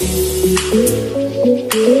What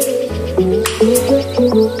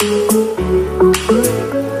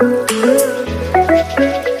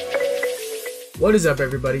is up,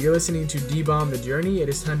 everybody? You're listening to D-Bomb The Journey. It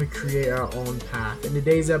is time to create our own path. In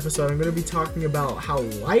today's episode, I'm going to be talking about how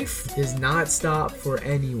life does not stop for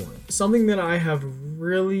anyone. Something that I have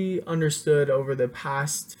really understood over the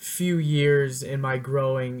past few years in my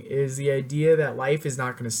growing is the idea that life is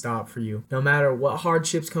not going to stop for you. No matter what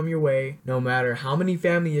hardships come your way, no matter how many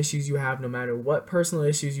family issues you have, no matter what personal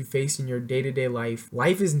issues you face in your day-to-day life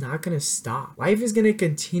is not going to stop. Life is going to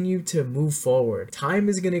continue to move forward. Time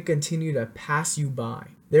is going to continue to pass you by.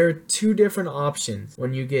 There are two different options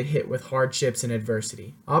when you get hit with hardships and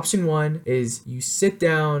adversity. Option one is you sit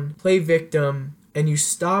down, play victim, and you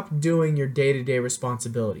stop doing your day-to-day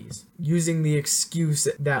responsibilities, using the excuse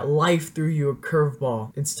that life threw you a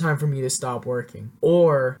curveball. It's time for me to stop working.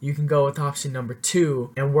 Or you can go with option number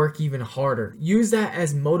two and work even harder. Use that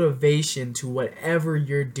as motivation to whatever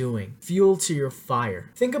you're doing. Fuel to your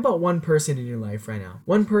fire. Think about one person in your life right now.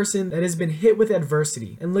 One person that has been hit with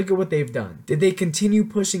adversity, and look at what they've done. Did they continue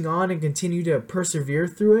pushing on and continue to persevere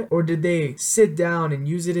through it? Or did they sit down and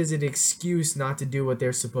use it as an excuse not to do what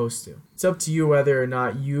they're supposed to? It's up to you whether or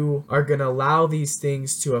not you are going to allow these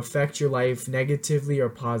things to affect your life negatively or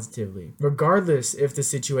positively, regardless if the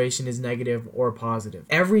situation is negative or positive.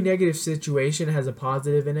 Every negative situation has a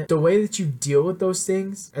positive in it. The way that you deal with those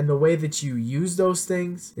things and the way that you use those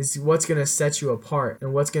things is what's going to set you apart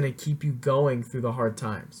and what's going to keep you going through the hard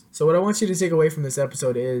times. So what I want you to take away from this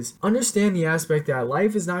episode is understand the aspect that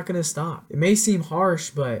life is not going to stop. It may seem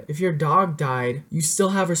harsh, but if your dog died, you still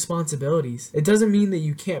have responsibilities. It doesn't mean that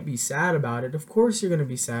you can't be sad about it. Of course you're going to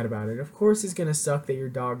be sad about it. Of course it's going to suck that your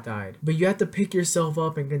dog died. But you have to pick yourself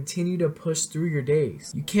up and continue to push through your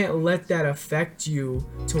days. You can't let that affect you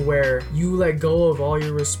to where you let go of all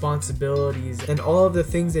your responsibilities and all of the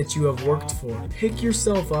things that you have worked for. Pick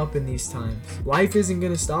yourself up in these times. Life isn't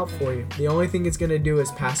going to stop for you. The only thing it's going to do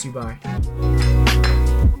is pass you by.